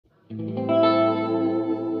Hello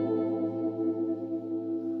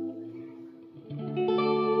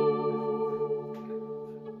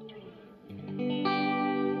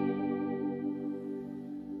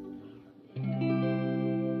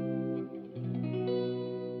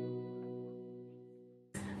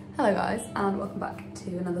guys, and welcome back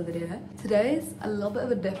to another video. Today's a little bit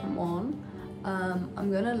of a different one. I'm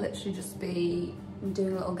gonna literally just be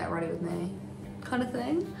doing a little get ready with me kind of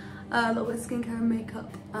thing. A little bit of skincare and makeup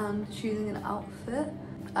and choosing an outfit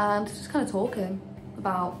and just kind of talking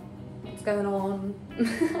about what's going on. I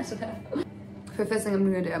don't know. For the first thing I'm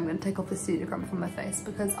gonna do, I'm gonna take off the pseudocreme from my face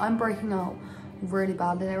because I'm breaking out really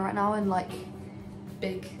badly right now in like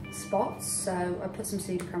big spots, so I put some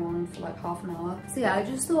pseudocreme on for like half an hour. So yeah, I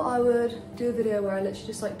just thought I would do a video where I literally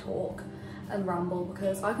just like talk and ramble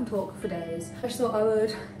because I can talk for days. I just thought I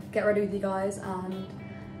would get ready with you guys and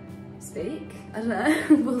speak. I don't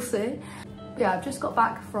know, we'll see. But yeah, I've just got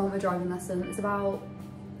back from a driving lesson. It's about,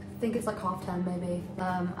 I think it's like 10:30 maybe,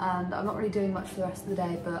 and I'm not really doing much for the rest of the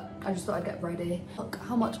day, but I just thought I'd get ready. Look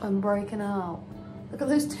how much I'm breaking out. Look at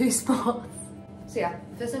those 2 spots. So yeah,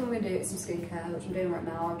 first thing I'm gonna do is some skincare, which I'm doing right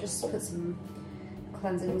now. I've just put some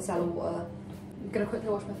cleansing micellar water. I'm gonna quickly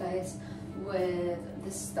wash my face with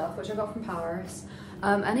this stuff, which I got from Paris.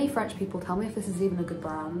 Any French people, tell me if this is even a good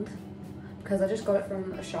brand, because I just got it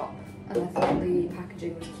from a shop and I thought the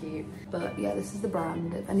packaging was cute. But yeah, this is the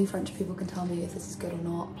brand. If any French people can tell me if this is good or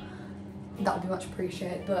not, that would be much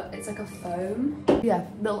appreciated. But it's like a foam. Yeah,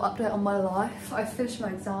 little update on my life. I finished my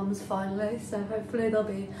exams finally, so hopefully there'll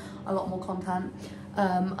be a lot more content.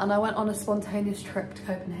 And I went on a spontaneous trip to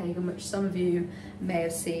Copenhagen, which some of you may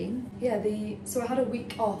have seen. Yeah, so I had a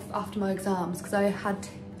week off after my exams because I had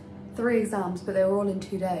 3 exams, but they were all in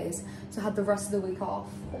 2 days. So I had the rest of the week off.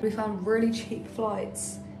 We found really cheap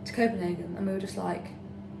flights to Copenhagen and we were just like,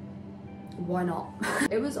 why not?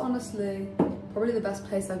 It was honestly probably the best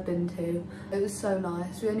place I've been to. It was so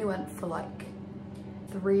nice. We only went for like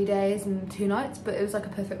 3 days and 2 nights, but it was like a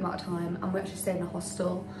perfect amount of time, and we actually stayed in a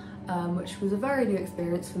hostel, which was a very new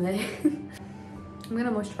experience for me. I'm gonna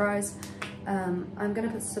moisturize. I'm gonna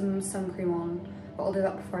put some sun cream on, but I'll do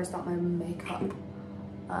that before I start my makeup.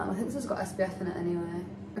 I think this has got SPF in it anyway.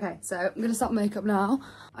 Okay, so I'm gonna start makeup now.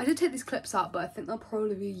 I did take these clips out, but I think they'll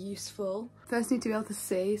probably be useful. First, need to be able to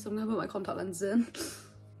see, so I'm gonna put my contact lens in.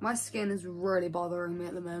 My skin is really bothering me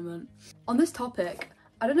at the moment. On this topic,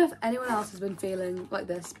 I don't know if anyone else has been feeling like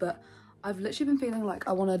this, but I've literally been feeling like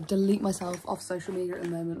I want to delete myself off social media at the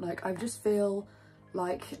moment. Like, I just feel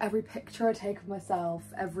like every picture I take of myself,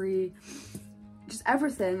 just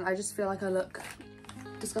everything, I just feel like I look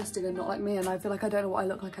disgusting and not like me, and I feel like I don't know what I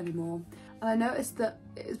look like anymore. And I noticed that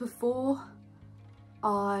it was before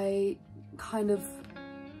I kind of,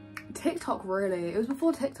 TikTok really, it was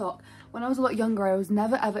before TikTok. When I was a lot younger, I was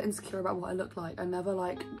never ever insecure about what I looked like. I never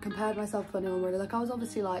like compared myself to anyone really. Like, I was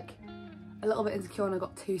obviously like a little bit insecure when I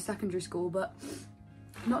got to secondary school, but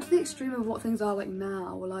not to the extreme of what things are like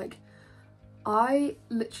now. Like, I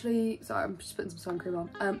literally, sorry, I'm just putting some sun cream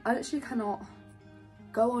on. I literally cannot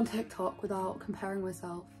go on TikTok without comparing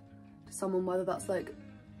myself to someone, whether that's like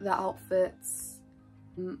their outfits,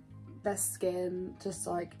 their skin, just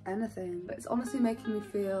like anything. But it's honestly making me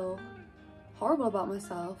feel horrible about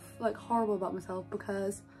myself, like horrible about myself,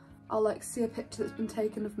 because I'll like see a picture that's been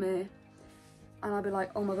taken of me and I'll be like,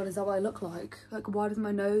 oh my god, is that what I look like? Like, why does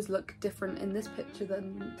my nose look different in this picture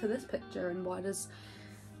than to this picture, and why do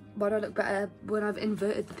I look better when I've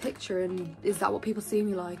inverted the picture, and is that what people see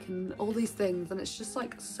me like, and all these things, and it's just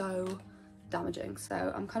like so damaging.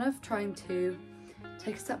 So I'm kind of trying to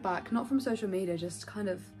take a step back, not from social media, just kind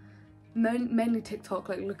of mainly TikTok,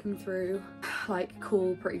 like looking through like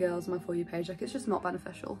cool pretty girls on my For You page. Like, it's just not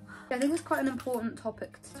beneficial. I think it's quite an important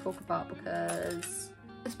topic to talk about because,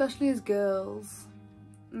 especially as girls,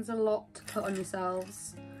 there's a lot to put on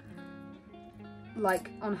yourselves,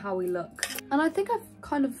 like on how we look. And I think I've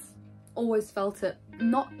kind of always felt it,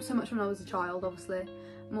 not so much when I was a child, obviously,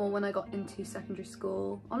 more when I got into secondary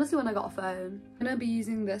school. Honestly, when I got a phone. I'm gonna be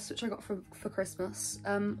using this, which I got for Christmas.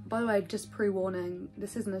 By the way, just pre-warning,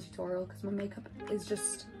 this isn't a tutorial because my makeup is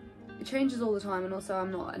just, it changes all the time, and also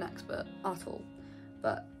I'm not an expert at all.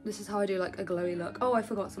 But this is how I do like a glowy look. Oh, I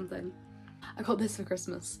forgot something. I got this for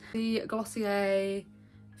Christmas. The Glossier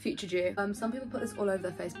Future Dew. Some people put this all over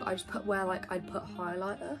their face, but I just put where like I'd put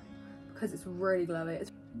highlighter because it's really glowy.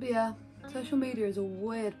 But yeah, social media is a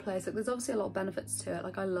weird place. Like, there's obviously a lot of benefits to it.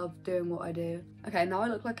 Like, I love doing what I do. Okay, now I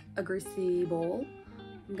look like a greasy ball.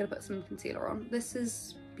 I'm gonna put some concealer on. This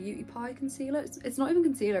is Beauty Pie concealer. It's not even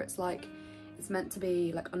concealer, it's like, it's meant to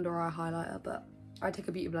be like under eye highlighter, but I take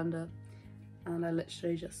a beauty blender and I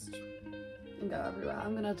literally just and go everywhere.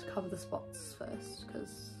 I'm gonna have to cover the spots first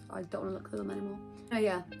because I don't want to look through them anymore. Oh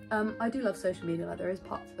yeah, I do love social media. Like there is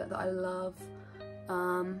parts of it that I love.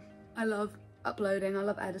 I love uploading, I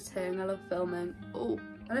love editing, I love filming. Oh,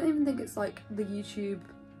 I don't even think it's like the YouTube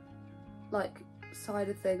like side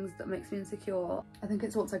of things that makes me insecure. I think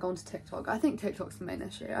it's once I go onto TikTok. I think TikTok's the main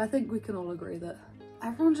issue. I think we can all agree that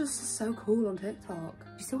everyone's just so cool on TikTok.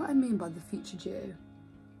 Do you see what I mean by the feature dew?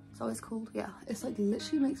 Is that what it's called? Yeah, it's like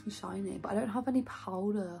literally makes me shiny, but I don't have any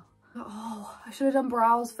powder. Oh, I should have done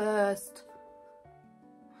brows first.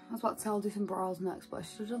 I was about to say I'll do some brows next, but I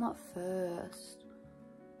should have done that first.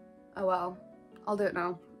 Oh well, I'll do it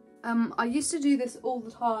now. I used to do this all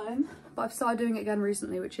the time, but I've started doing it again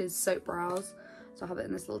recently, which is soap brows. So I have it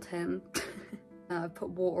in this little tin. I've put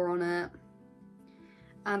water on it.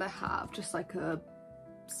 And I have just like a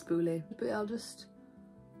spoolie. But yeah,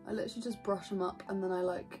 I literally just brush them up and then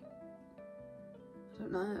I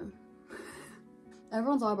don't know.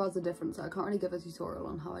 Everyone's eyebrows are different, so I can't really give a tutorial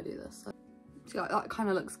on how I do this. So yeah, that kind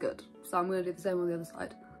of looks good. So I'm gonna do the same on the other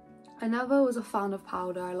side. I never was a fan of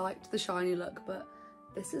powder. I liked the shiny look, but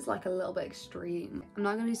this is like a little bit extreme. I'm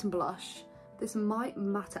now gonna do some blush. This might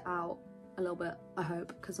matte out a little bit, I hope,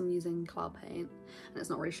 because I'm using cloud paint and it's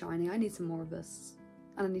not really shiny. I need some more of this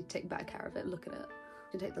and I need to take better care of it. Look at it.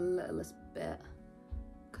 I'm gonna take the littlest bit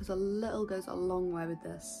because a little goes a long way with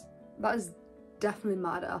this. That has definitely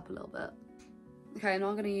matted it up a little bit. Okay, now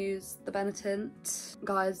I'm gonna use the Benetint.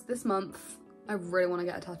 Guys, this month I really want to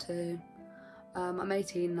get a tattoo. I'm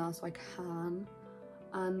 18 now, so I can,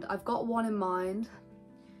 and I've got one in mind.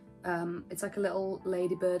 It's like a little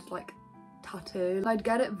ladybird like tattoo. I'd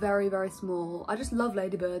get it very, very small. I just love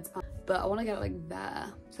ladybirds, but I want to get it like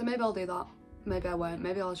there. So maybe I'll do that. Maybe I won't.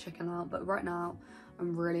 Maybe I'll chicken out. But right now,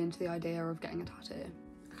 I'm really into the idea of getting a tattoo.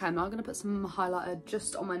 Okay, I'm now gonna put some highlighter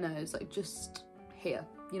just on my nose, like just here.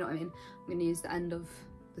 You know what I mean? I'm gonna use the end of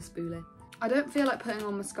the spoolie. I don't feel like putting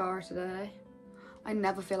on mascara today. I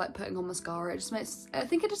never feel like putting on mascara. I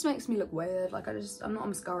think it just makes me look weird. Like I'm not a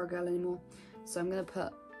mascara girl anymore. So I'm gonna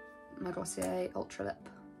put my Glossier Ultra Lip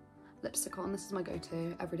lipstick on. This is my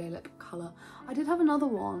go-to everyday lip colour. I did have another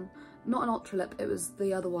one, not an Ultra Lip, it was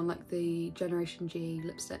the other one, like the Generation G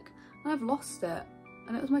lipstick. And I've lost it.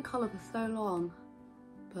 And it was my colour for so long.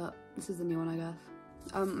 But this is the new one, I guess.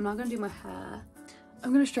 I'm now gonna do my hair.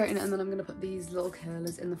 I'm gonna straighten it and then I'm gonna put these little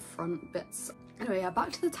curlers in the front bits. Anyway, yeah,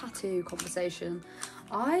 back to the tattoo conversation.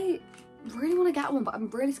 I really want to get one, but I'm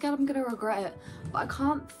really scared I'm gonna regret it. But I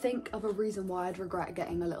can't think of a reason why I'd regret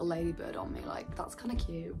getting a little ladybird on me. Like, that's kind of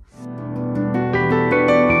cute.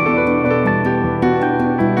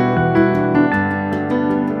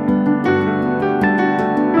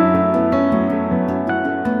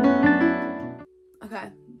 Okay,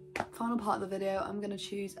 final part of the video, I'm gonna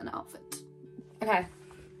choose an outfit. Okay,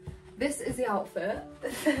 this is the outfit.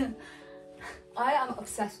 I am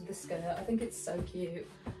obsessed with this skirt. I think it's so cute,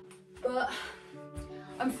 but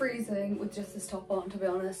I'm freezing with just this top on, to be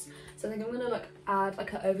honest. So I think I'm gonna like add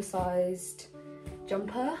like an oversized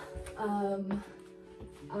jumper, and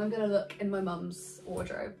I'm gonna look in my mum's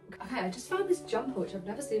wardrobe. Okay, I just found this jumper which I've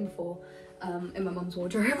never seen before in my mum's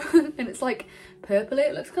wardrobe, and it's like purpley.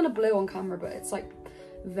 It looks kind of blue on camera, but it's like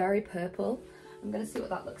very purple. I'm gonna see what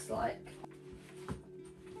that looks like.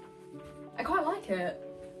 I quite like it.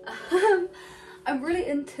 I'm really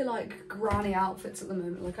into like granny outfits at the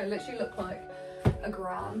moment. Like I literally look like a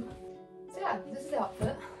gran. So yeah, this is the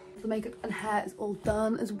outfit. The makeup and hair is all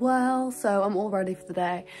done as well, so I'm all ready for the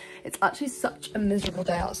day. It's actually such a miserable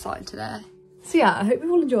day outside today. So yeah, I hope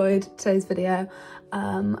you all enjoyed today's video.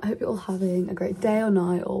 I hope you're all having a great day or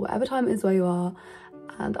night or whatever time it is where you are,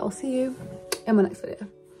 and I'll see you in my next video.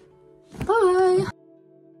 Bye!